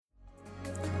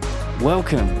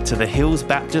Welcome to the Hills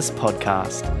Baptist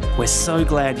Podcast. We're so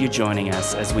glad you're joining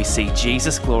us as we see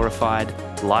Jesus glorified,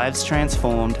 lives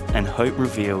transformed, and hope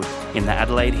revealed in the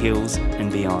Adelaide Hills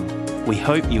and beyond. We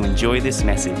hope you enjoy this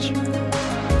message.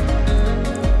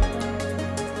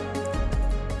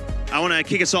 I want to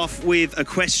kick us off with a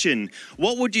question.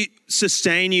 What would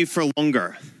sustain you for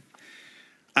longer?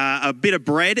 A bit of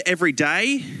bread every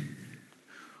day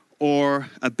or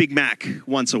a Big Mac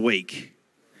once a week?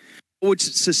 What would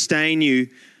sustain you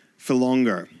for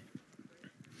longer?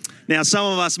 Now, some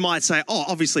of us might say, oh,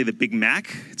 obviously the Big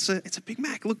Mac. It's a Big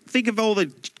Mac. Look, think of all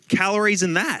the calories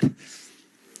in that.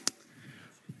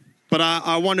 But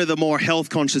I wonder the more health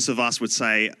conscious of us would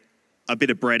say a bit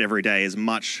of bread every day is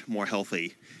much more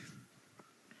healthy.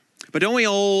 But don't we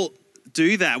all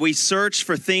do that? We search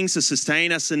for things to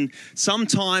sustain us, and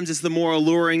sometimes it's the more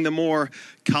alluring, the more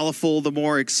colorful, the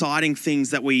more exciting things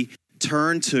that we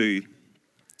turn to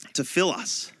fill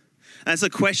us. That's a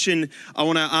question I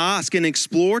want to ask and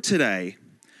explore today.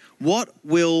 What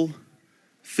will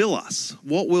fill us?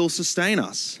 What will sustain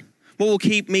us? What will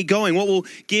keep me going? What will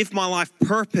give my life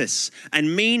purpose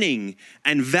and meaning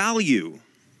and value?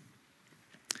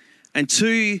 And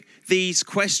to these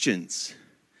questions,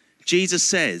 Jesus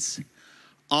says,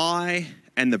 I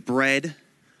am the bread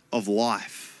of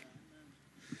life.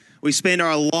 We spend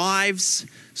our lives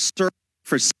searching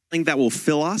for something that will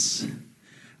fill us,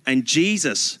 and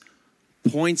Jesus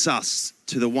points us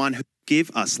to the one who gives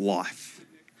us life,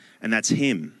 and that's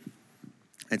Him.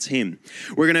 That's Him.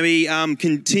 We're going to be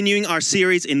continuing our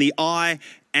series in the I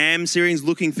Am series,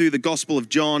 looking through the Gospel of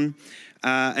John,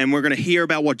 and we're going to hear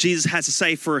about what Jesus has to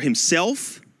say for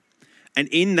Himself, and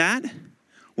in that,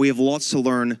 we have lots to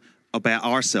learn about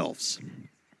ourselves.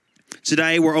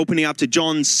 Today, we're opening up to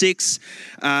John 6,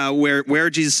 where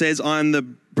Jesus says, I am the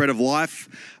bread of life.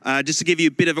 Just to give you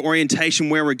a bit of orientation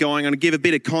where we're going, I'm going to give a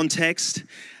bit of context,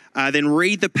 then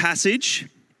read the passage,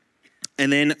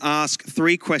 and then ask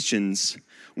three questions.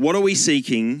 What are we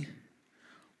seeking?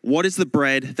 What is the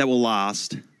bread that will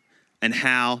last? And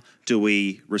how do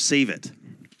we receive it?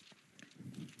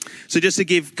 So just to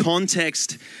give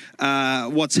context,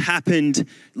 what's happened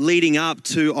leading up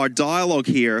to our dialogue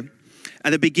here, at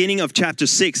the beginning of chapter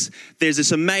 6, there's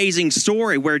this amazing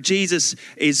story where Jesus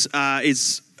is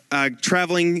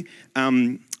traveling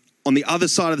on the other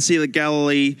side of the Sea of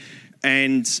Galilee,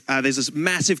 and there's this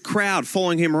massive crowd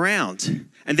following him around,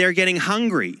 and they're getting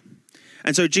hungry.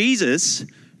 And so Jesus,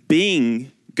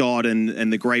 being God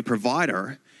and the great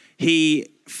provider, he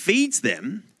feeds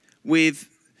them with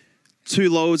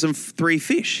 2 loaves and 3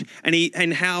 fish.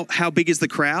 And how big is the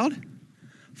crowd?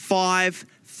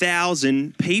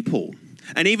 5,000 people.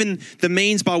 And even the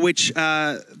means by which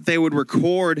they would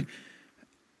record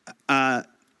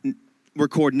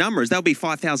numbers, that would be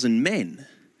 5,000 men.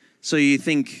 So you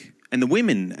think, and the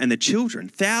women and the children,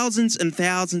 thousands and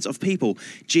thousands of people,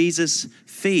 Jesus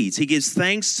feeds. He gives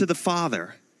thanks to the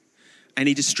Father, and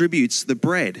he distributes the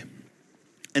bread.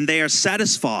 And they are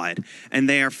satisfied, and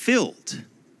they are filled.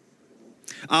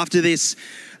 After this,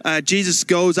 Jesus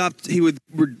goes up, he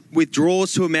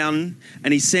withdraws to a mountain,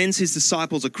 and he sends his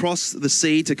disciples across the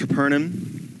sea to Capernaum.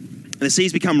 And the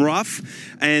seas become rough,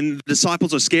 and the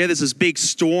disciples are scared. There's this big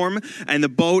storm, and the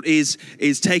boat is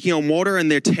taking on water, and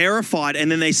they're terrified.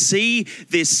 And then they see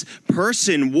this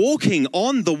person walking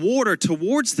on the water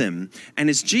towards them, and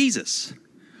it's Jesus,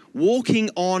 walking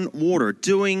on water,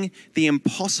 doing the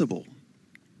impossible.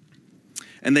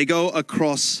 And they go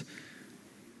across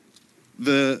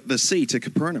the sea to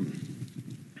Capernaum.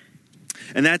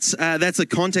 And that's the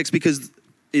context, because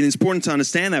it is important to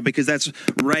understand that, because that's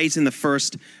raised in the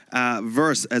first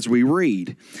verse as we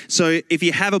read. So if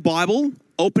you have a Bible,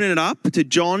 open it up to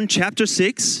John chapter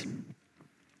 6.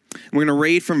 We're going to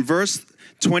read from verse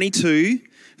 22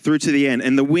 through to the end.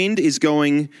 And the wind is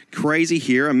going crazy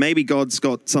here, and maybe God's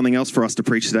got something else for us to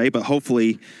preach today, but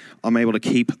hopefully I'm able to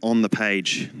keep on the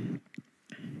page.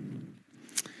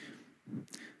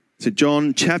 So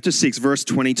John chapter 6, verse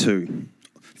 22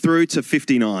 through to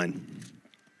 59.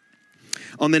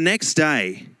 On the next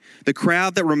day, the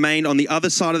crowd that remained on the other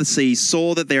side of the sea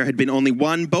saw that there had been only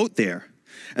one boat there,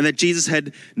 and that Jesus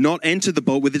had not entered the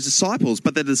boat with his disciples,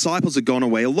 but the disciples had gone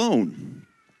away alone.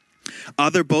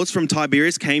 Other boats from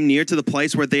Tiberias came near to the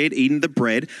place where they had eaten the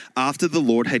bread after the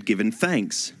Lord had given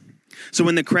thanks. So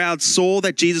when the crowd saw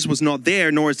that Jesus was not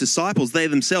there, nor his disciples, they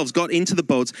themselves got into the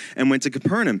boats and went to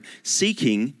Capernaum,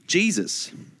 seeking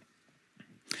Jesus.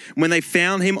 When they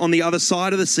found him on the other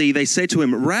side of the sea, they said to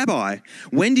him, Rabbi,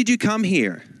 when did you come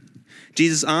here?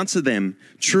 Jesus answered them,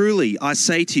 Truly, I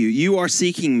say to you, you are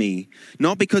seeking me,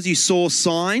 not because you saw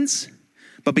signs,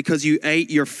 but because you ate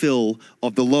your fill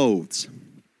of the loaves.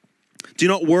 Do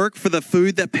not work for the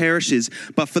food that perishes,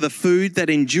 but for the food that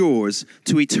endures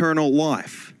to eternal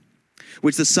life,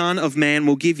 which the Son of Man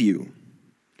will give you.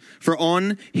 For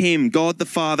on him God the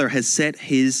Father has set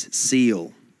his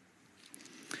seal."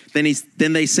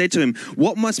 Then they said to him,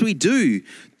 "What must we do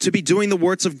to be doing the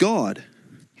works of God?"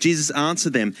 Jesus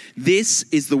answered them, "This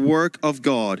is the work of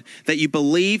God, that you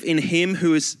believe in him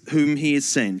whom he has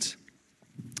sent."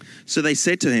 So they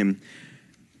said to him,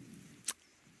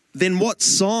 "Then what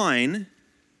sign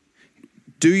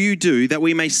do you do that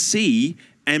we may see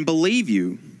and believe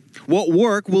you? What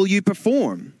work will you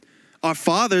perform? Our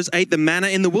fathers ate the manna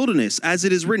in the wilderness, as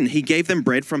it is written, he gave them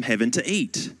bread from heaven to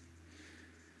eat."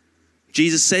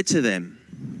 Jesus said to them,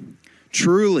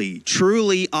 "Truly,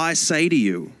 truly, I say to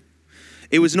you,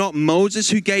 it was not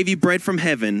Moses who gave you bread from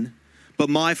heaven, but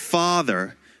my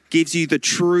Father gives you the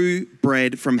true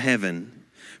bread from heaven.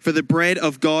 For the bread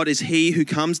of God is he who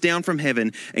comes down from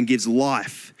heaven and gives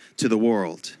life to the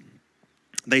world."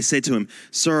 They said to him,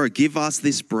 "Sir, give us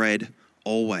this bread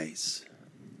always."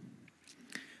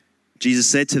 Jesus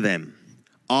said to them,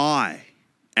 "I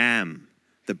am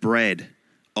the bread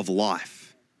of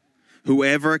life.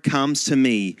 Whoever comes to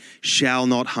me shall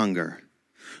not hunger.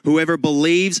 Whoever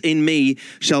believes in me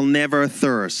shall never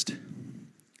thirst.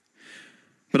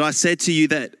 But I said to you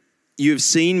that you have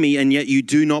seen me, and yet you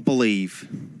do not believe.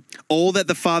 All that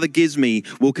the Father gives me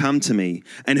will come to me,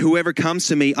 and whoever comes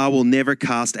to me I will never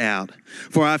cast out.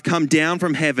 For I have come down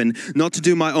from heaven, not to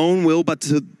do my own will, but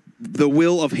to the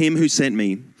will of him who sent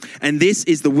me. And this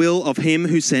is the will of him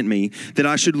who sent me, that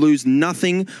I should lose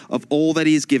nothing of all that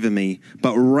he has given me,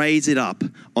 but raise it up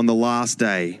on the last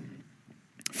day.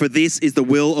 For this is the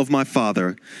will of my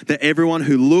Father, that everyone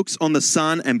who looks on the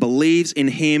Son and believes in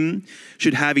him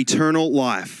should have eternal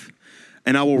life,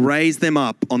 and I will raise them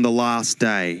up on the last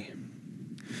day."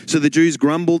 So the Jews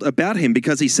grumbled about him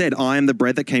because he said, "I am the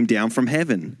bread that came down from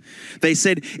heaven." They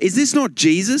said, "Is this not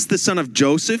Jesus, the son of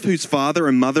Joseph, whose father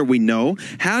and mother we know?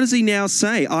 How does he now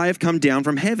say, 'I have come down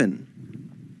from heaven'?"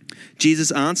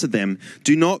 Jesus answered them,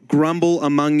 "Do not grumble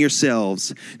among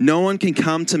yourselves. No one can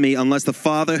come to me unless the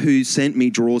Father who sent me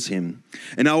draws him,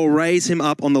 and I will raise him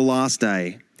up on the last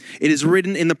day. It is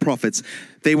written in the prophets,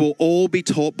 they will all be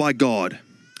taught by God.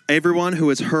 Everyone who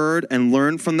has heard and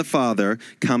learned from the Father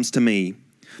comes to me.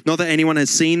 Not that anyone has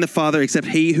seen the Father except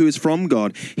he who is from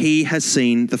God. He has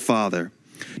seen the Father.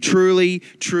 Truly,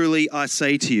 truly, I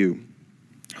say to you,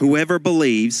 whoever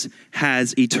believes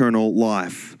has eternal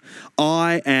life.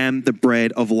 I am the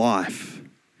bread of life.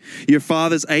 Your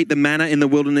fathers ate the manna in the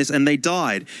wilderness and they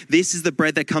died. This is the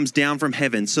bread that comes down from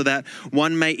heaven, so that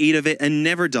one may eat of it and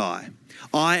never die.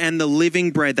 I am the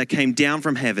living bread that came down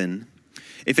from heaven.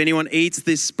 If anyone eats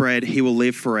this bread, he will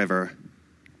live forever.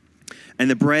 And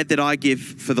the bread that I give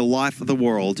for the life of the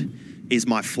world is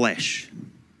my flesh."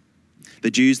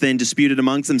 The Jews then disputed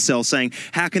amongst themselves, saying,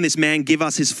 "How can this man give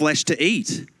us his flesh to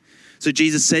eat?" So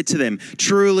Jesus said to them,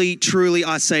 "Truly, truly,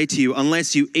 I say to you,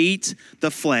 unless you eat the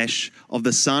flesh of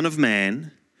the Son of Man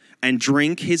and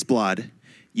drink his blood,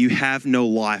 you have no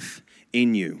life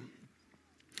in you.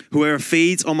 Whoever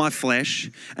feeds on my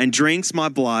flesh and drinks my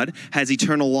blood has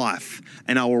eternal life,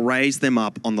 and I will raise them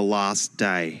up on the last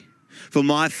day. For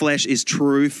my flesh is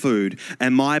true food,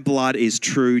 and my blood is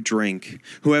true drink.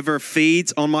 Whoever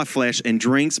feeds on my flesh and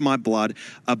drinks my blood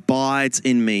abides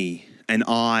in me, and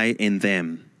I in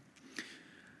them.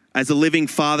 As the living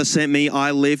Father sent me,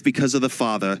 I live because of the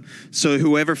Father. So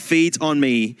whoever feeds on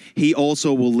me, he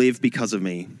also will live because of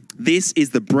me. This is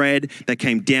the bread that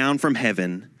came down from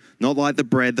heaven, not like the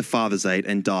bread the fathers ate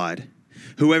and died.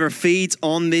 Whoever feeds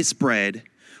on this bread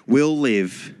will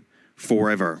live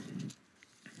forever."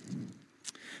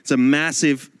 It's a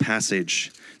massive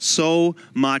passage. So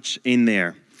much in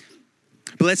there.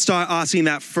 But let's start asking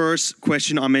that first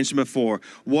question I mentioned before.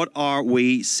 What are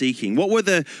we seeking? What were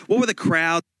the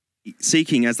crowds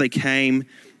seeking as they came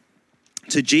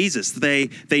to Jesus? They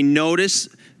noticed,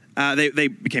 they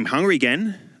became hungry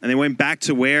again, and they went back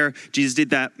to where Jesus did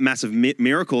that massive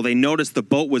miracle. They noticed the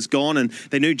boat was gone, and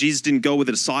they knew Jesus didn't go with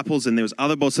the disciples, and there was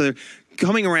other boats. So they're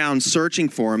coming around searching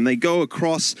for him. They go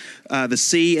across the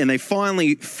sea, and they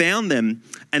finally found them,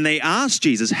 and they asked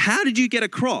Jesus, "How did you get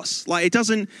across? Like, it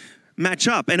doesn't match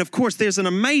up." And of course, there's an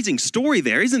amazing story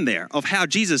there, isn't there, of how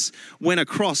Jesus went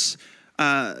across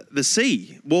the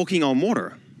sea, walking on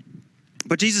water.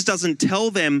 But Jesus doesn't tell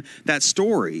them that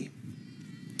story,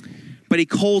 but he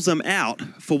calls them out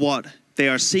for what they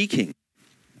are seeking.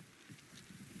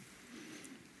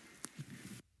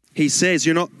 He says,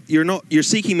 you're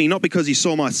seeking me not because you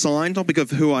saw my sign, not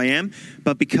because of who I am,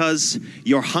 but because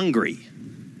you're hungry.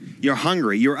 You're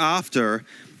hungry. You're after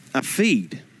a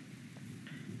feed.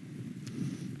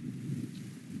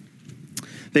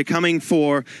 They're coming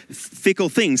for fickle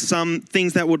things, some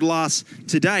things that would last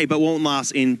today but won't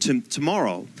last into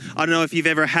tomorrow. I don't know if you've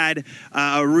ever had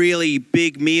a really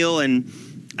big meal and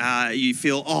you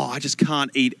feel, I just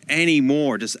can't eat any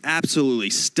more, just absolutely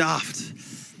stuffed.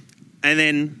 And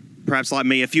then, perhaps like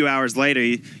me, a few hours later,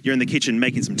 you're in the kitchen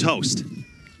making some toast.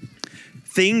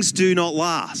 Things do not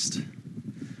last.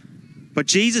 But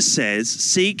Jesus says,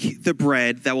 seek the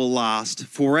bread that will last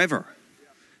forever.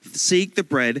 Seek the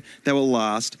bread that will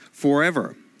last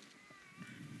forever.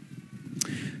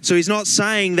 So he's not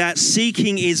saying that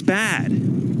seeking is bad.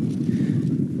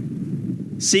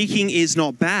 Seeking is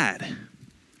not bad.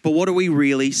 But what are we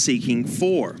really seeking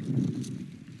for?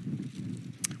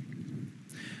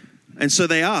 And so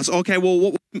they ask, okay,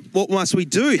 well, what must we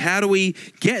do? How do we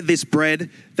get this bread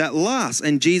that lasts?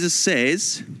 And Jesus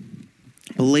says,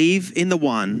 believe in the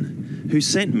one who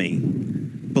sent me.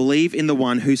 Believe in the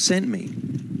one who sent me.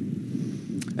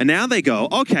 And now they go,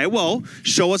 okay, well,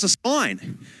 show us a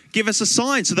sign. Give us a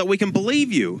sign so that we can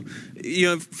believe you.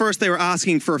 First they were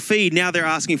asking for a feed. Now they're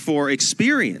asking for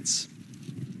experience.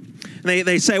 And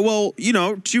they say, well, do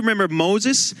you remember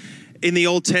Moses in the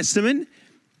Old Testament?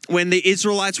 When the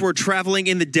Israelites were traveling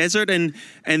in the desert and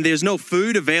there's no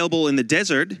food available in the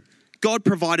desert, God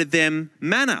provided them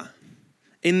manna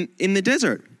in the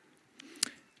desert.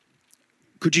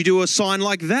 Could you do a sign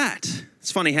like that?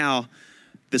 It's funny how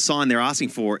the sign they're asking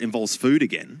for involves food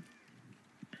again.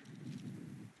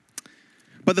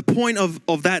 But the point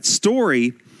of that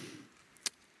story,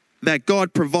 that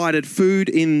God provided food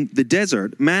in the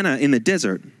desert, manna in the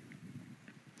desert.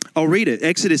 I'll read it.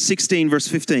 Exodus 16, verse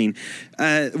 15.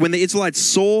 When the Israelites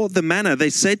saw the manna, they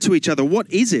said to each other,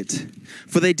 what is it?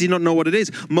 For they did not know what it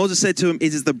is. Moses said to him,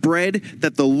 it is the bread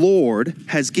that the Lord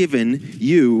has given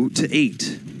you to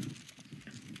eat.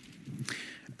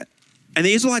 And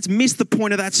the Israelites missed the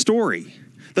point of that story,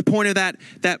 the point of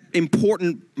that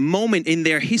important moment in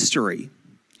their history,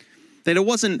 that it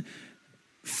wasn't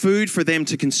food for them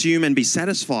to consume and be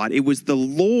satisfied. It was the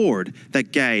Lord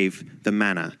that gave the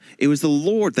manna. It was the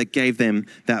Lord that gave them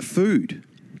that food.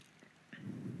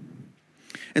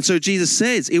 And so Jesus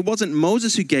says, it wasn't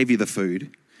Moses who gave you the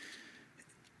food.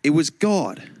 It was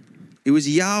God. It was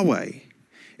Yahweh.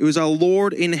 It was our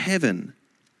Lord in heaven.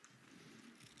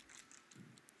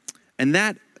 And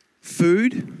that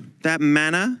food, that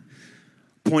manna,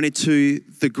 pointed to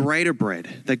the greater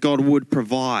bread that God would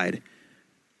provide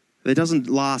that doesn't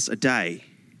last a day,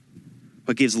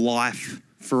 but gives life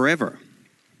forever.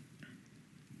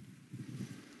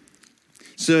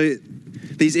 So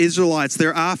these Israelites,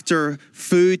 they're after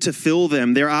food to fill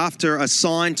them. They're after a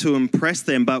sign to impress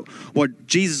them. But what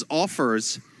Jesus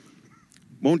offers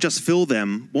won't just fill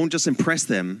them, won't just impress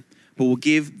them, but will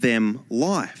give them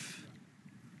life.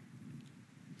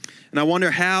 And I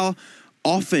wonder, how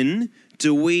often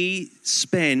do we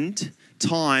spend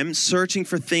time searching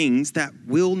for things that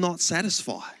will not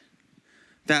satisfy?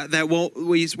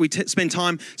 We spend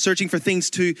time searching for things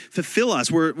to fulfill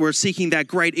us. We're seeking that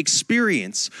great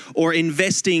experience, or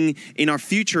investing in our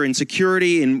future, in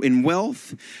security, in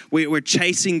wealth. We're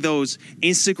chasing those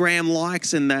Instagram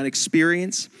likes and that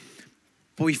experience.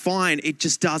 But we find it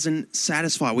just doesn't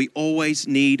satisfy. We always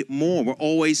need more. We're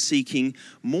always seeking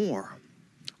more.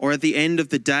 Or at the end of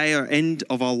the day or end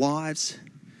of our lives,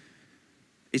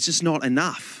 it's just not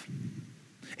enough.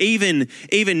 Even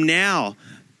now,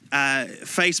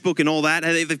 Facebook and all that,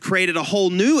 they've created a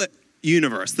whole new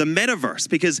universe, the metaverse,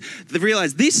 because they've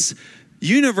realized this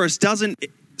universe doesn't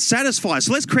satisfy us.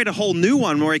 So let's create a whole new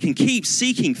one where we can keep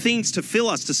seeking things to fill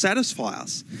us, to satisfy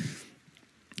us.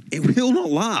 It will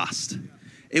not last.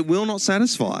 It will not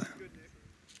satisfy.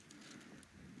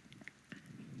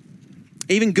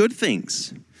 Even good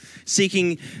things.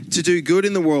 Seeking to do good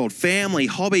in the world, family,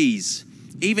 hobbies,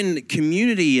 even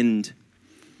community and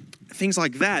things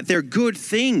like that. They're good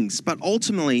things, but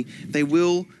ultimately they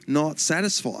will not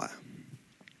satisfy.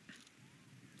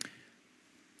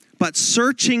 But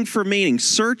searching for meaning,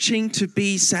 searching to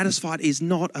be satisfied is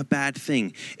not a bad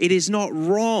thing. It is not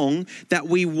wrong that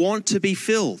we want to be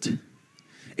filled.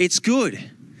 It's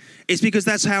good. It's because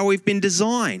that's how we've been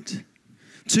designed,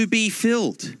 to be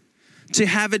filled, to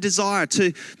have a desire,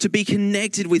 to be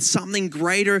connected with something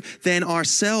greater than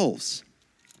ourselves.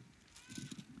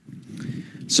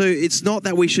 So it's not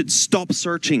that we should stop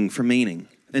searching for meaning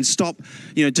and stop,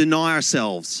 deny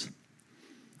ourselves.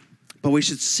 But we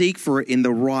should seek for it in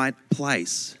the right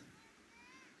place.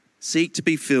 Seek to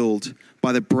be filled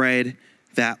by the bread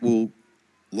that will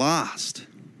last.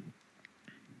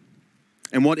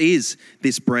 And what is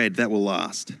this bread that will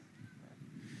last?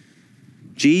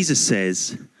 Jesus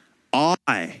says,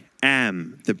 I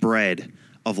am the bread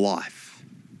of life.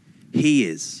 He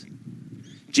is.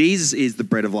 Jesus is the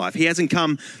bread of life. He hasn't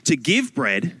come to give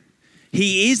bread.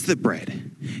 He is the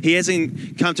bread. He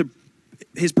hasn't come to,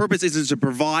 his purpose isn't to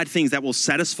provide things that will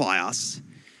satisfy us.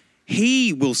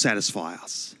 He will satisfy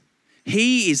us.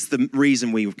 He is the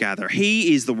reason we gather.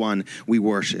 He is the one we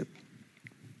worship.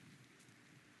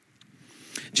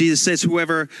 Jesus says,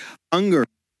 whoever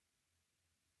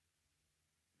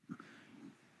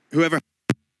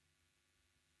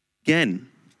again,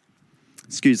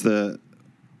 excuse the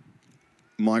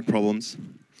mic problems.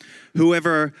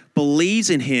 Whoever believes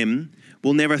in him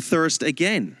will never thirst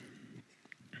again.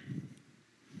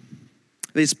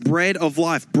 This bread of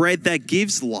life, bread that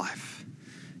gives life,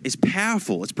 is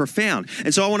powerful, it's profound.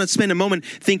 And so I want to spend a moment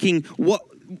thinking,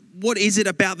 what is it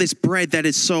about this bread that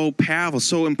is so powerful,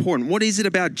 so important? What is it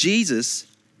about Jesus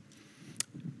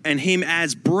and him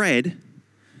as bread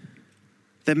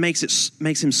that makes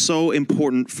him so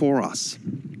important for us?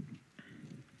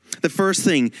 The first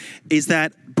thing is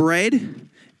that bread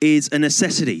is a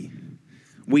necessity.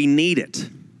 We need it.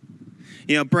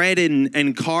 You know, bread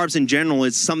and carbs in general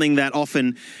is something that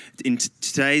often in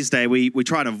today's day we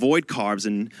try to avoid carbs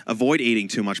and avoid eating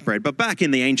too much bread. But back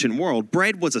in the ancient world,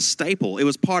 bread was a staple. It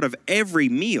was part of every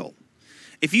meal.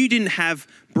 If you didn't have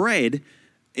bread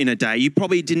in a day, you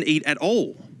probably didn't eat at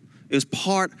all. It was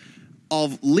part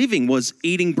of living, was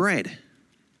eating bread.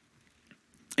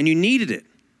 And you needed it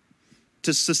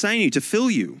to sustain you, to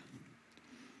fill you.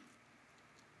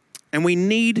 And we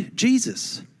need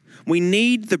Jesus. We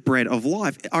need the bread of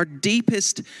life. Our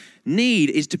deepest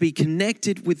need is to be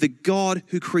connected with the God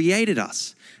who created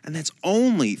us. And that's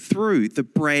only through the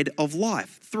bread of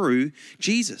life, through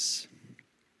Jesus.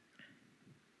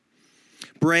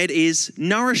 Bread is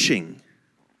nourishing.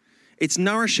 It's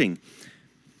nourishing.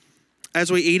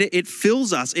 As we eat it, it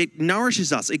fills us, it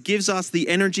nourishes us, it gives us the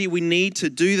energy we need to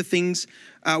do the things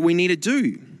we need to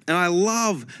do. And I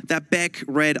love that Beck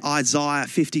read Isaiah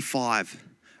 55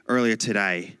 earlier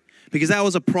today, because that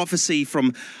was a prophecy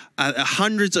from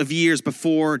hundreds of years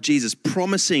before Jesus,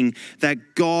 promising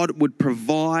that God would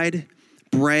provide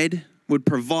bread, would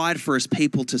provide for his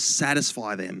people to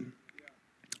satisfy them.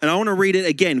 And I want to read it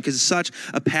again because it's such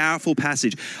a powerful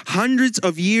passage. Hundreds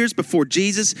of years before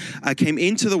Jesus came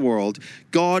into the world,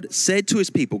 God said to his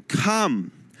people,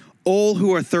 "Come, all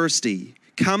who are thirsty,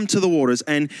 come to the waters,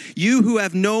 and you who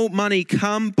have no money,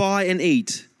 come buy and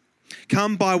eat.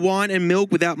 Come buy wine and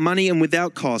milk without money and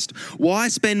without cost. Why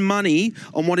spend money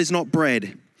on what is not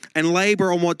bread and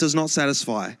labor on what does not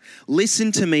satisfy?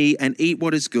 Listen to me and eat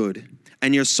what is good,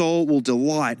 and your soul will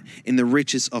delight in the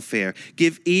riches of fare.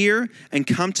 Give ear and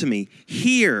come to me.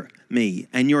 Hear me,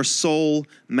 and your soul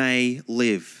may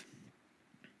live."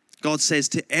 God says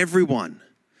to everyone,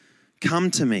 come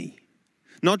to me.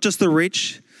 Not just the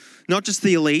rich, not just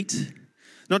the elite,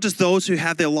 not just those who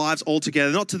have their lives all together,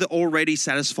 not to the already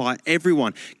satisfied,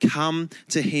 everyone. Come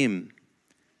to him,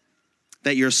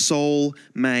 that your soul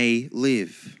may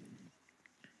live.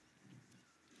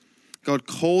 God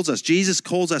calls us, Jesus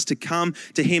calls us to come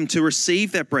to him, to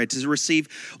receive that bread, to receive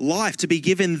life, to be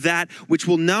given that which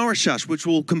will nourish us, which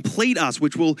will complete us,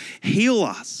 which will heal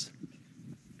us.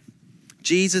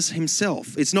 Jesus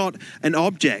himself. It's not an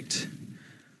object,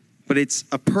 but it's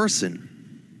a person.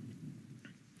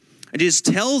 And Jesus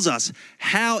tells us,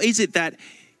 how is it that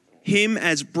him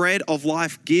as bread of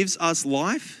life gives us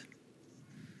life?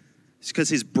 It's because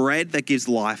his bread that gives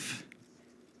life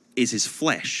is his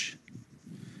flesh.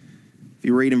 If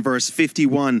you read in verse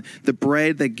 51, the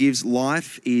bread that gives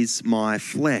life is my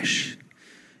flesh,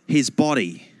 his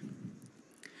body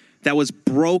that was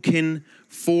broken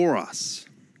for us.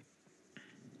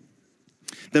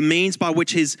 The means by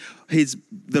which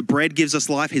the bread gives us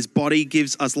life, his body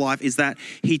gives us life, is that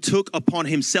he took upon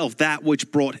himself that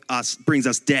which brings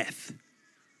us death.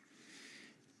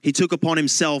 He took upon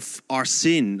himself our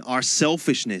sin, our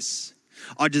selfishness,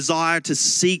 our desire to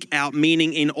seek out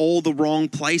meaning in all the wrong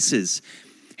places.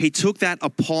 He took that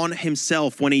upon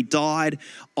himself when he died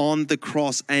on the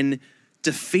cross and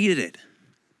defeated it,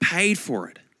 paid for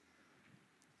it,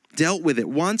 dealt with it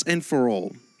once and for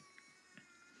all.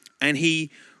 And he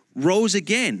rose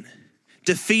again,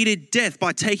 defeated death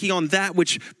by taking on that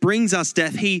which brings us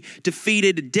death. He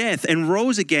defeated death and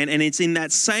rose again. And it's in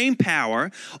that same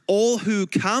power, all who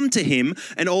come to him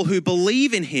and all who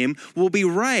believe in him will be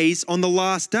raised on the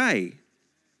last day.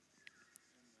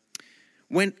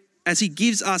 As he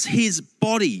gives us his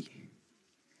body,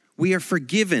 we are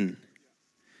forgiven.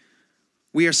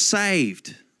 We are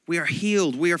saved. We are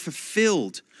healed. We are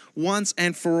fulfilled once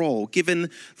and for all, given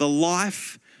the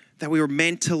life that we were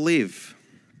meant to live.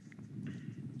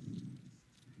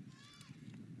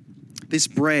 This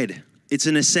bread, it's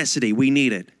a necessity. We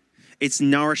need it. It's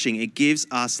nourishing. It gives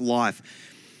us life.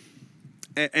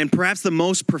 And perhaps the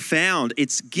most profound,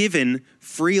 it's given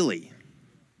freely.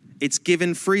 It's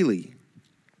given freely.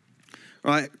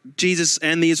 Right? Jesus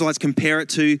and the Israelites compare it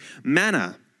to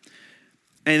manna.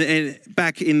 And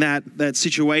back in that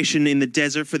situation in the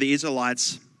desert for the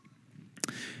Israelites,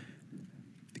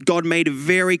 God made it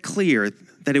very clear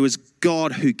that it was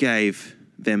God who gave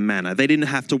them manna. They didn't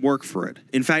have to work for it.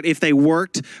 In fact, if they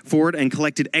worked for it and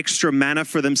collected extra manna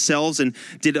for themselves and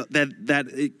did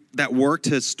that work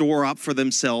to store up for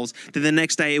themselves, then the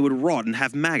next day it would rot and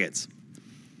have maggots.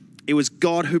 It was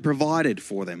God who provided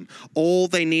for them. All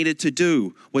they needed to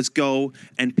do was go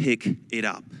and pick it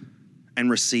up and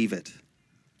receive it.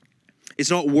 It's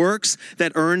not works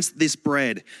that earns this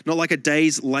bread, not like a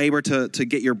day's labor to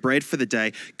get your bread for the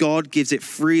day. God gives it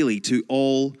freely to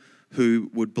all who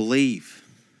would believe.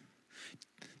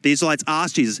 The Israelites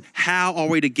asked Jesus, how are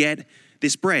we to get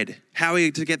this bread? How are we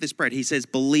to get this bread? He says,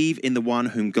 believe in the one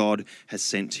whom God has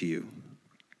sent to you.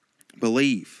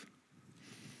 Believe.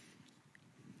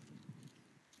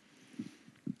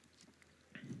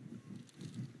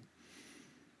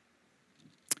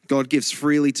 God gives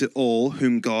freely to all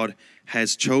whom God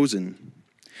has chosen.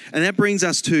 And that brings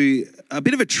us to a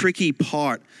bit of a tricky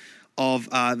part of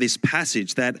this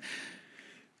passage that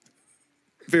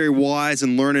very wise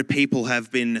and learned people have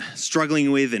been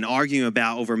struggling with and arguing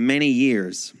about over many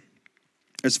years.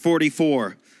 Verse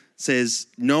 44 says,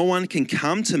 no one can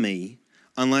come to me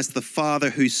unless the Father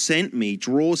who sent me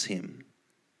draws him.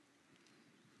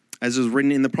 As is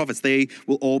written in the prophets, they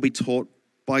will all be taught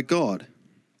by God.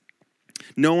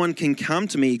 No one can come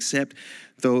to me except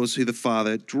those who the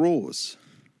Father draws.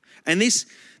 And this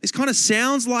kind of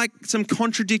sounds like some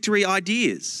contradictory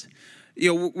ideas.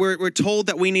 You know, we're told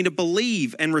that we need to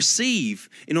believe and receive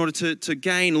in order to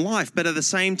gain life. But at the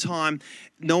same time,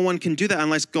 no one can do that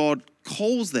unless God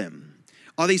calls them.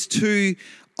 Are these two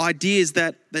ideas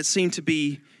that seem to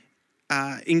be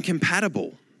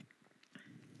incompatible?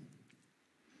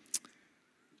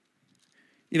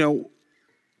 You know,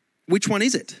 which one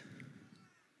is it?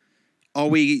 Are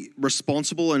we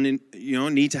responsible and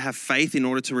need to have faith in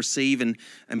order to receive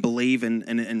and believe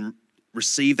and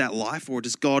receive that life? Or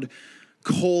does God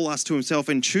call us to himself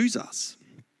and choose us?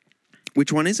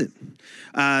 Which one is it?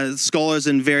 Scholars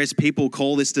and various people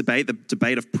call this debate the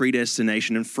debate of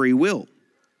predestination and free will.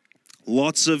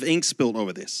 Lots of ink spilt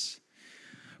over this.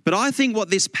 But I think what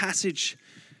this passage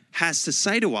has to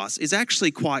say to us is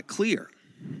actually quite clear.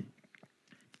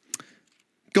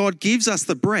 God gives us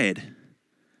the bread,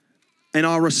 and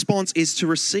our response is to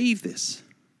receive this.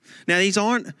 Now, these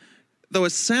aren't, though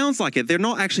it sounds like it, they're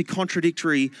not actually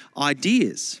contradictory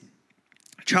ideas.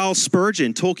 Charles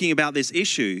Spurgeon, talking about this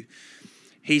issue,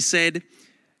 he said,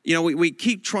 we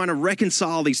keep trying to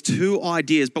reconcile these two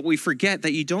ideas, but we forget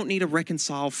that you don't need to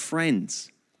reconcile friends.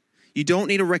 You don't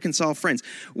need to reconcile friends.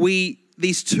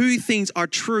 These two things are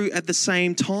true at the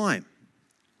same time.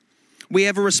 We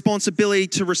have a responsibility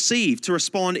to receive, to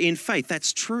respond in faith.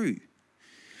 That's true.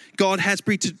 God has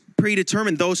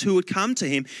predetermined those who would come to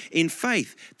him in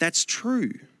faith. That's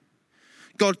true.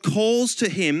 God calls to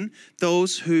him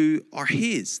those who are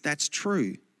his. That's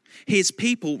true. His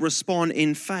people respond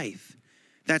in faith.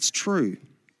 That's true.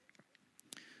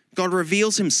 God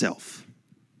reveals himself.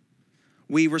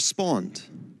 We respond.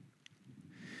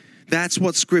 That's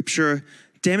what Scripture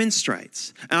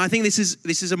demonstrates. And I think this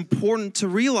is important to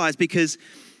realize, because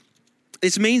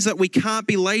this means that we can't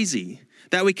be lazy,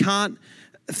 that we can't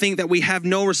think that we have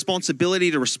no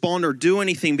responsibility to respond or do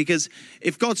anything, because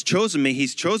if God's chosen me,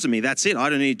 he's chosen me. That's it. I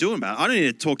don't need to do about it. I don't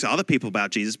need to talk to other people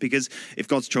about Jesus, because if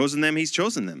God's chosen them, he's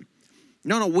chosen them.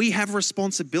 No, we have a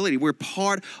responsibility. We're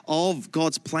part of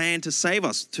God's plan to save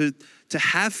us, to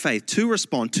have faith, to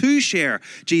respond, to share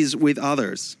Jesus with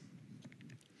others.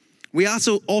 We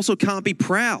also can't be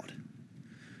proud.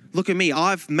 Look at me.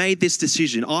 I've made this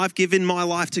decision. I've given my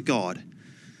life to God,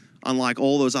 unlike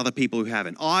all those other people who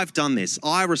haven't. I've done this.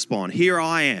 I respond. Here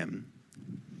I am.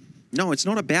 No, it's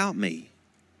not about me.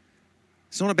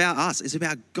 It's not about us. It's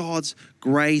about God's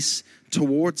grace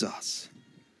towards us.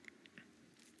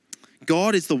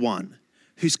 God is the one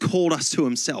who's called us to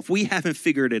himself. We haven't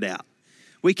figured it out.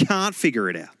 We can't figure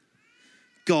it out.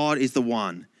 God is the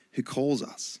one who calls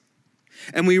us.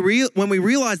 And when we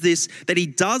realize this, that he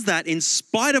does that in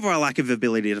spite of our lack of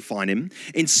ability to find him,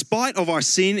 in spite of our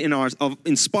sin,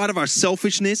 in spite of our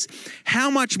selfishness,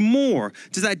 how much more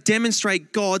does that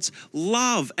demonstrate God's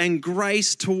love and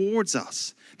grace towards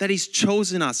us? That he's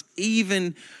chosen us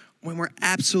even when we're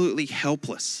absolutely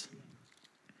helpless.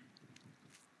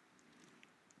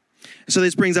 So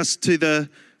this brings us to the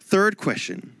third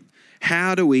question.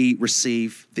 How do we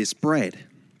receive this bread?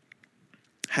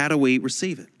 How do we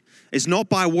receive it? It's not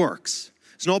by works.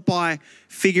 It's not by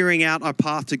figuring out our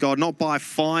path to God, not by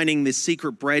finding this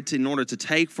secret bread in order to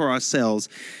take for ourselves.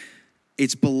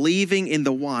 It's believing in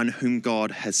the one whom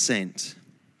God has sent.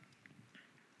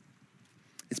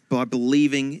 It's by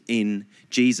believing in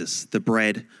Jesus, the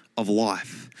bread of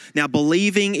life. Now,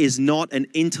 believing is not an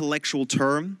intellectual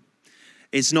term.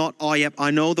 It's not, oh, yep,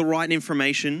 I know the right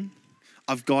information.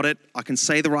 I've got it. I can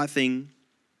say the right thing.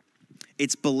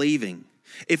 It's believing.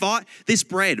 This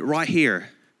bread right here,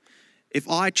 if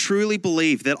I truly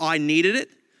believed that I needed it,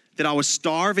 that I was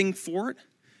starving for it,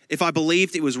 if I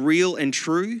believed it was real and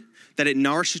true, that it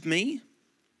nourished me,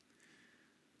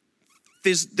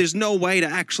 there's no way to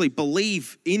actually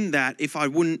believe in that if I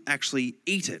wouldn't actually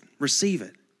eat it, receive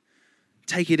it,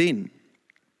 take it in.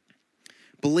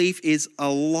 Belief is a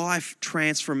life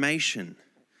transformation,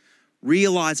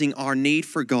 realizing our need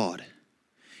for God,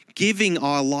 giving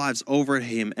our lives over to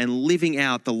Him and living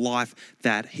out the life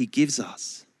that He gives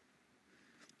us.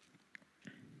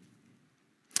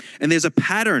 And there's a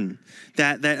pattern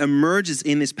that emerges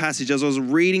in this passage. As I was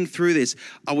reading through this,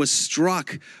 I was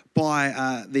struck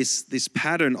by this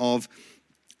pattern of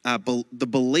the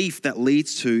belief that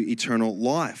leads to eternal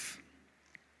life.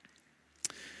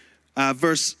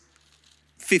 Verse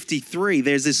 53,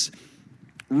 there's this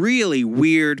really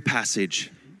weird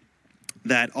passage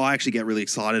that I actually get really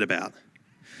excited about.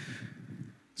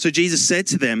 So Jesus said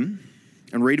to them,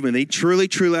 and read with me, "Truly,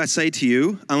 truly, I say to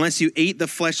you, unless you eat the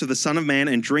flesh of the Son of Man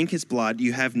and drink His blood,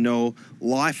 you have no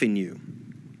life in you."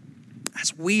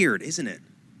 That's weird, isn't it?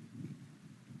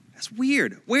 That's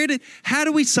weird. How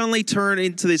do we suddenly turn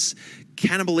into this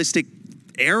cannibalistic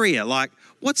area? Like,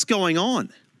 what's going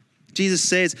on? Jesus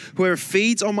says, "Whoever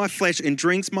feeds on my flesh and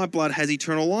drinks my blood has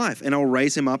eternal life, and I'll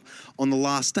raise him up on the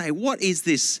last day." What is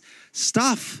this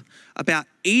stuff about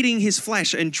eating His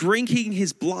flesh and drinking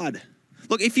His blood?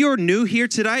 Look, if you're new here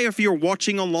today, or if you're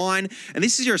watching online, and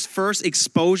this is your first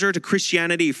exposure to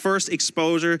Christianity, first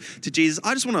exposure to Jesus,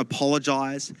 I just want to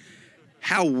apologize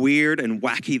how weird and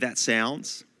wacky that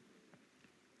sounds.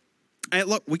 And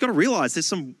look, we've got to realize there's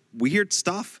some weird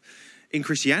stuff in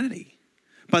Christianity.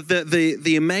 But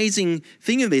the amazing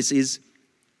thing of this is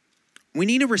we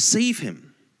need to receive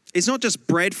Him. It's not just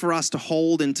bread for us to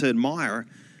hold and to admire.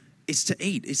 It's to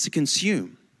eat. It's to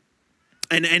consume.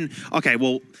 And okay,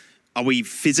 well, are we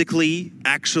physically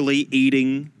actually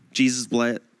eating Jesus'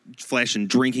 flesh and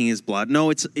drinking His blood? No,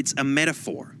 it's a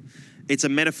metaphor. It's a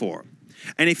metaphor.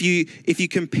 And if you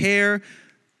compare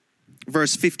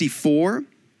verse 54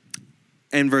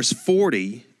 and verse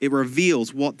 40, it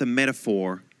reveals what the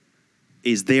metaphor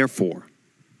is there for.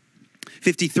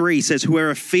 53 says,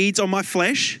 "Whoever feeds on my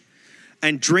flesh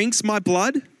and drinks my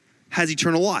blood has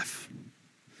eternal life."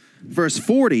 Verse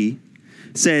 40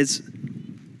 says,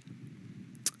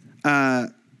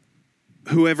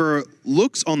 "Whoever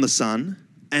looks on the Son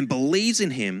and believes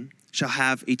in Him shall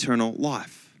have eternal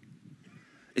life."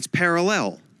 It's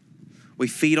parallel. We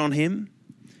feed on Him,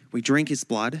 we drink His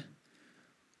blood,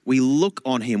 we look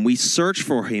on Him, we search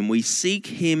for Him, we seek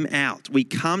Him out, we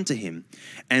come to Him,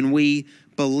 and we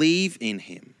believe in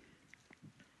Him.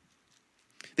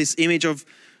 This image of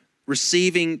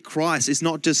receiving Christ is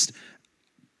not just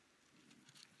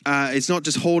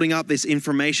holding up this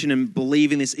information and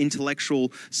believing this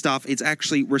intellectual stuff. It's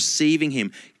actually receiving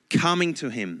Him, coming to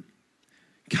Him,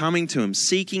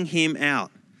 seeking Him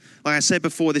out. Like I said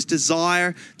before, this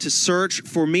desire to search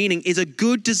for meaning is a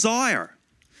good desire.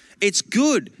 It's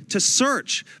good to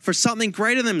search for something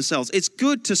greater than themselves. It's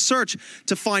good to search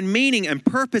to find meaning and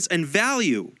purpose and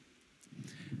value.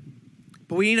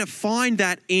 But we need to find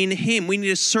that in Him. We need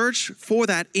to search for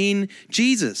that in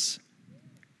Jesus.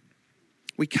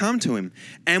 We come to Him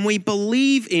and we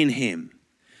believe in Him,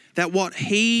 that what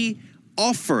He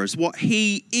offers, what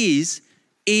He is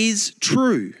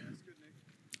true.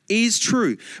 Is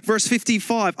true. Verse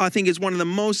 55, I think, is one of the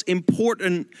most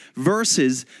important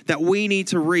verses that we need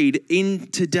to read in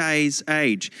today's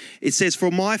age. It says, "For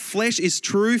my flesh is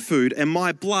true food and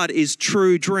my blood is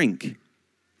true drink."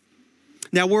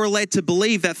 Now, we're led to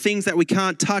believe that things that we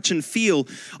can't touch and feel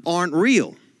aren't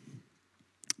real.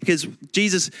 Because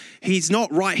Jesus, He's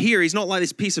not right here. He's not like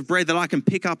this piece of bread that I can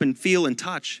pick up and feel and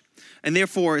touch. And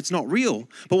therefore, it's not real.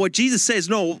 But what Jesus says,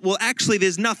 no, well, actually,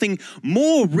 there's nothing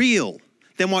more real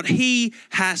than what He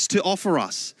has to offer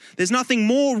us. There's nothing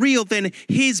more real than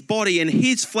His body and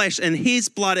His flesh and His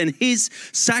blood and His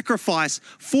sacrifice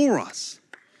for us.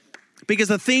 Because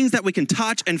the things that we can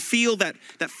touch and feel that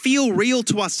feel real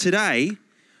to us today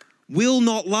will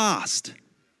not last.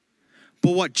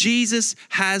 But what Jesus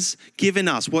has given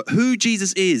us, who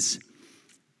Jesus is,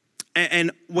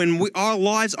 And when our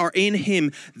lives are in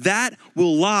him, that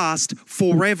will last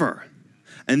forever.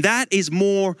 And that is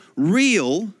more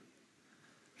real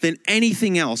than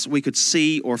anything else we could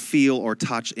see or feel or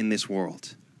touch in this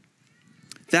world.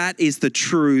 That is the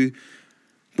true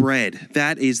bread.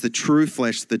 That is the true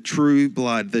flesh, the true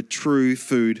blood, the true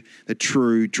food, the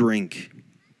true drink.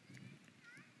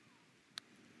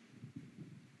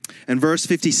 And verse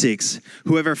 56,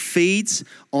 whoever feeds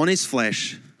on his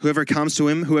flesh, whoever comes to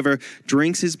him, whoever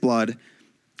drinks his blood,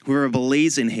 whoever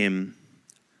believes in him,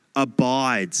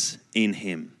 abides in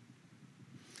him.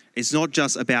 It's not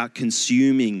just about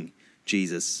consuming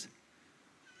Jesus.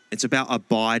 It's about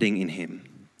abiding in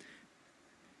him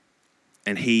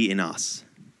and he in us.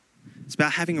 It's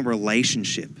about having a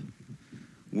relationship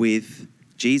with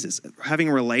Jesus, having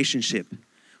a relationship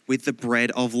with the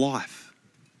bread of life.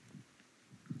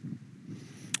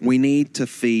 We need to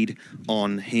feed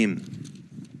on him.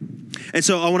 And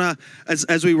so I want to,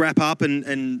 as we wrap up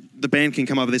and the band can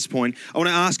come up at this point, I want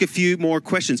to ask a few more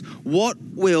questions. What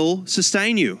will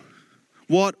sustain you?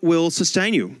 What will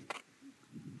sustain you?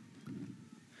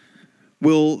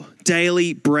 Will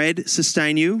daily bread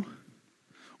sustain you?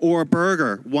 Or a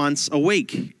burger once a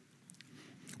week?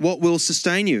 What will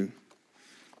sustain you?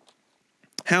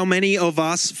 How many of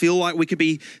us feel like we could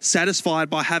be satisfied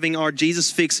by having our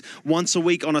Jesus fix once a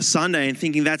week on a Sunday and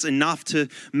thinking that's enough to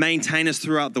maintain us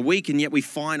throughout the week, and yet we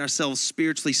find ourselves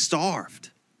spiritually starved?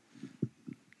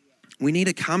 We need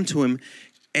to come to him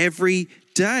every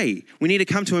day. We need to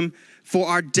come to him for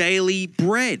our daily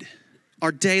bread.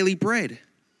 Our daily bread.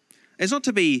 It's not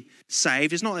to be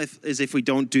saved. It's not as if we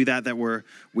don't do that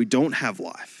we don't have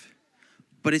life.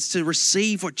 But it's to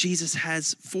receive what Jesus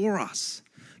has for us.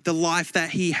 The life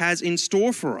that he has in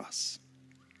store for us.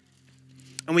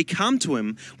 And we come to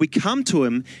him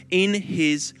in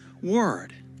his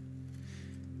word.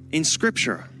 In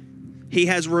Scripture. He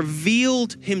has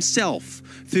revealed himself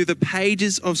through the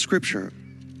pages of Scripture.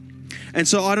 And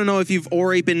so I don't know if you've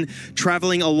already been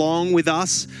traveling along with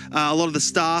us. A lot of the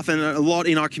staff and a lot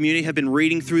in our community have been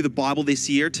reading through the Bible this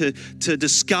year to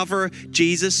discover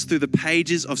Jesus through the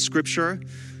pages of Scripture.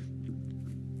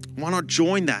 Why not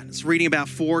join that? It's reading about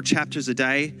 4 chapters a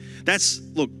day.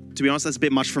 To be honest, that's a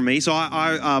bit much for me. So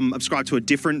I subscribe to a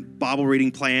different Bible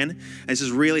reading plan. And this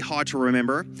is really hard to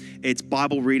remember. It's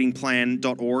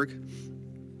BibleReadingPlan.org.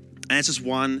 And it's just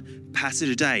one passage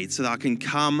a day so that I can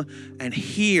come and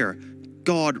hear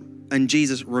God and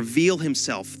Jesus reveal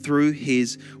himself through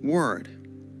his word.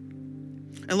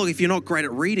 And look, if you're not great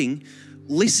at reading,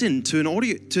 listen to an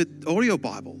audio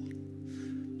Bible.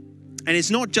 And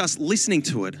it's not just listening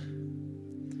to it,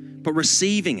 but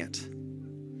receiving it.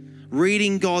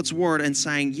 Reading God's word and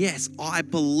saying, yes, I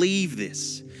believe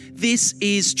this. This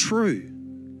is true.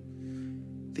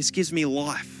 This gives me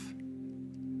life.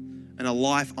 And a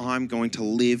life I'm going to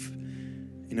live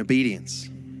in obedience.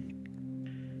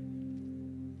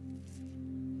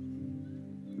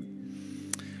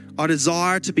 Our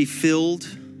desire to be filled,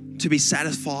 to be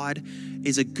satisfied,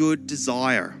 is a good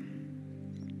desire.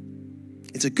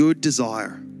 It's a good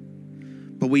desire.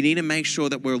 But we need to make sure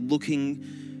that we're looking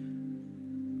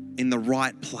in the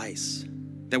right place,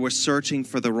 that we're searching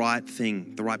for the right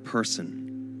thing, the right person.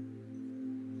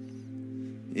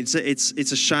 It's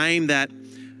a shame that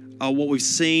what we've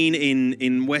seen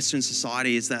in Western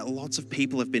society is that lots of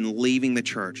people have been leaving the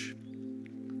church,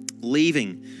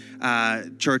 leaving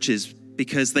churches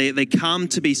because they come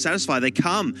to be satisfied. They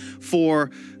come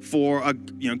for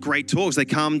great talks. They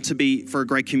come for a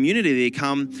great community. They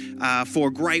come for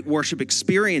a great worship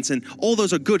experience, and all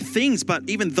those are good things. But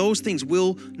even those things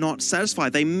will not satisfy.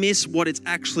 They miss what it's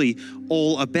actually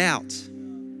all about.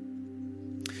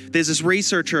 There's this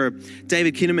researcher,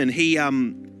 David Kinnaman.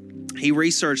 He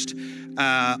researched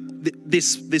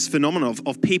this phenomenon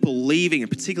of people leaving,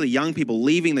 and particularly young people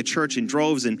leaving the church in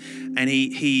droves, and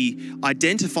he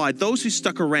identified those who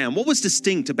stuck around. What was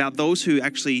distinct about those who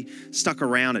actually stuck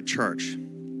around at church?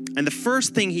 And the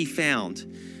first thing he found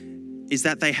is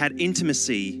that they had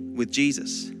intimacy with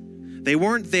Jesus. They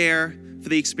weren't there for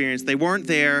the experience. They weren't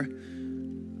there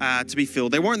to be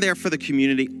filled. They weren't there for the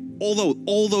community, although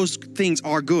all those things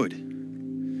are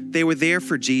good. They were there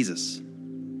for Jesus.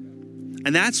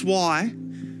 And that's why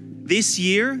this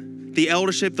year, the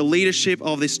eldership, the leadership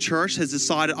of this church has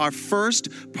decided our first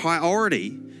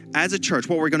priority as a church,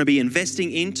 what we're going to be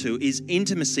investing into, is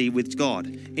intimacy with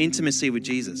God, intimacy with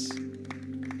Jesus.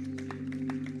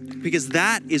 Because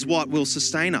that is what will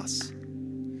sustain us.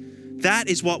 That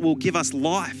is what will give us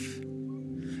life.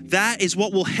 That is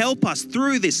what will help us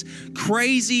through this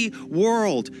crazy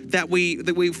world that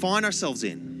we find ourselves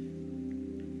in.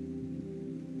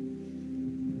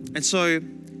 And so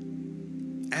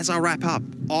as I wrap up,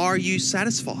 are you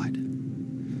satisfied?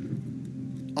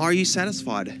 Are you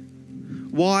satisfied?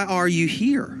 Why are you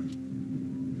here?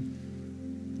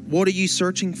 What are you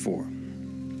searching for?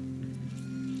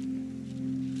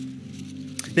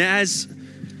 Now, as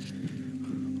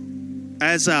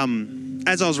I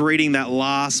was reading that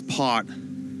last part,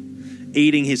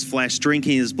 eating his flesh,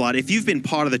 drinking his blood, if you've been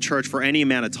part of the church for any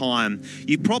amount of time,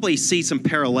 you probably see some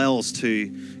parallels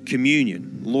to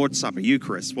communion, Lord's Supper,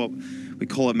 Eucharist. Well, we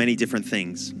call it many different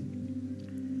things.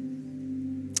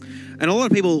 And a lot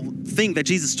of people think that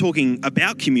Jesus is talking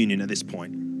about communion at this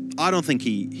point. I don't think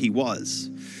he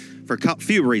was, for a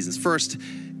few reasons. First,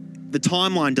 the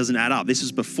timeline doesn't add up. This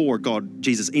is before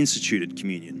Jesus instituted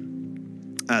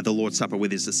communion, the Lord's Supper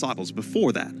with his disciples,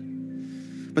 before that.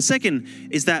 But second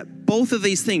is that both of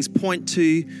these things point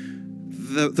to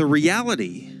the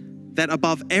reality that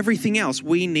above everything else,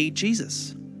 we need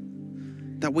Jesus,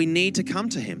 that we need to come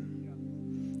to him,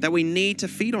 that we need to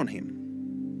feed on him.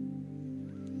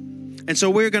 And so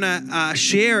we're going to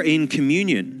share in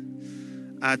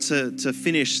communion to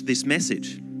finish this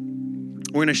message.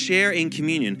 We're going to share in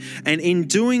communion. And in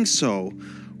doing so,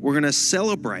 we're going to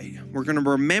celebrate. We're going to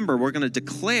remember. We're going to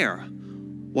declare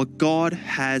what God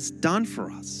has done for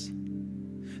us.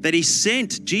 That he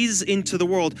sent Jesus into the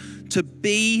world to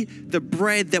be the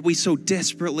bread that we so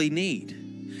desperately need.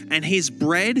 And his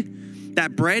bread,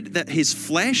 that his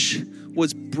flesh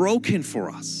was broken for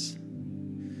us.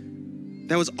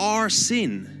 That was our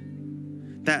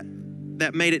sin that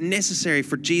made it necessary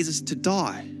for Jesus to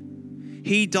die.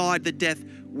 He died the death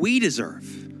we deserve.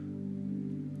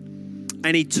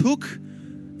 And he took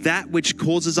that which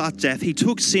causes us death. He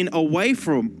took sin away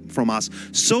from us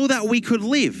so that we could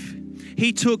live.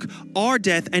 He took our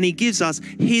death and he gives us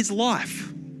his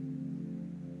life.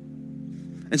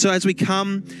 And so as we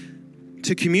come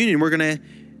to communion, we're going to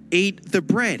eat the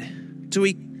bread. Do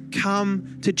we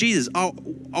come to Jesus? Are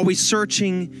we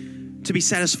searching to be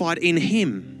satisfied in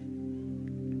him?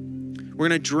 We're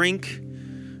going to drink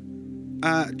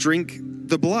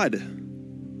the blood.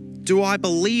 Do I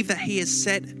believe that he has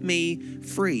set me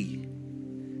free?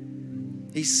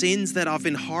 These sins that I've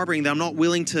been harboring, that I'm not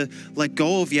willing to let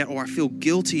go of yet, or I feel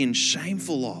guilty and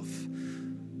shameful of.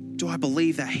 Do I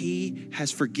believe that he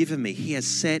has forgiven me? He has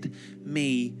set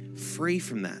me free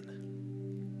from that.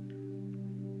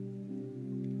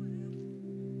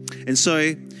 And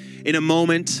so in a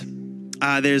moment,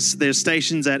 there's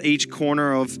stations at each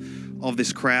corner of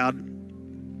this crowd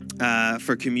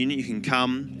for communion. You can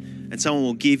come and someone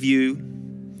will give you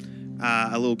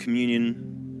a little communion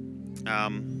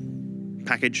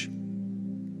package.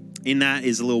 In that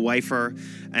is a little wafer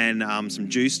and some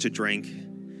juice to drink.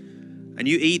 And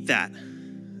you eat that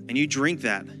and you drink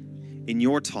that in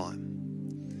your time.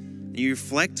 And you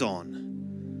reflect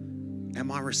on,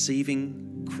 am I receiving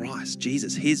Christ,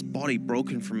 Jesus, his body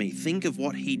broken for me? Think of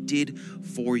what he did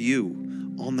for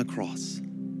you on the cross.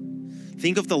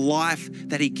 Think of the life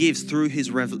that he gives through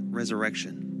his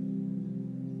resurrection.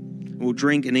 We'll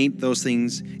drink and eat those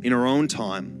things in our own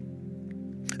time.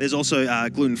 There's also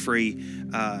gluten-free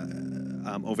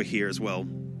over here as well,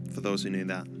 for those who need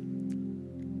that.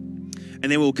 And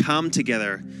then we'll come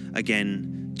together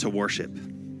again to worship,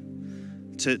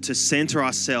 to center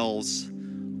ourselves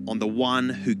on the one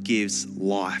who gives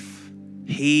life.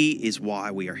 He is why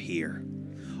we are here.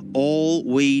 All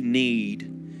we need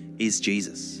is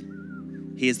Jesus.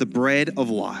 He is the bread of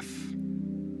life.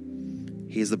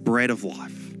 He is the bread of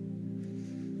life.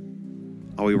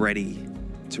 Are we ready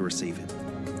to receive him?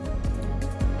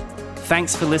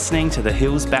 Thanks for listening to the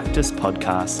Hills Baptist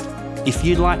podcast. If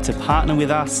you'd like to partner with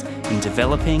us in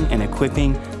developing and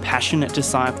equipping passionate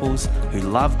disciples who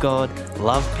love God,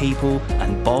 love people,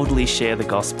 and boldly share the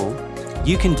gospel,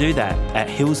 you can do that at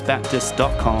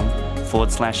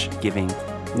hillsbaptist.com/giving.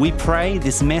 We pray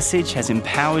this message has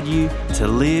empowered you to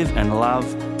live and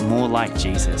love more like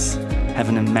Jesus. Have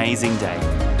an amazing day.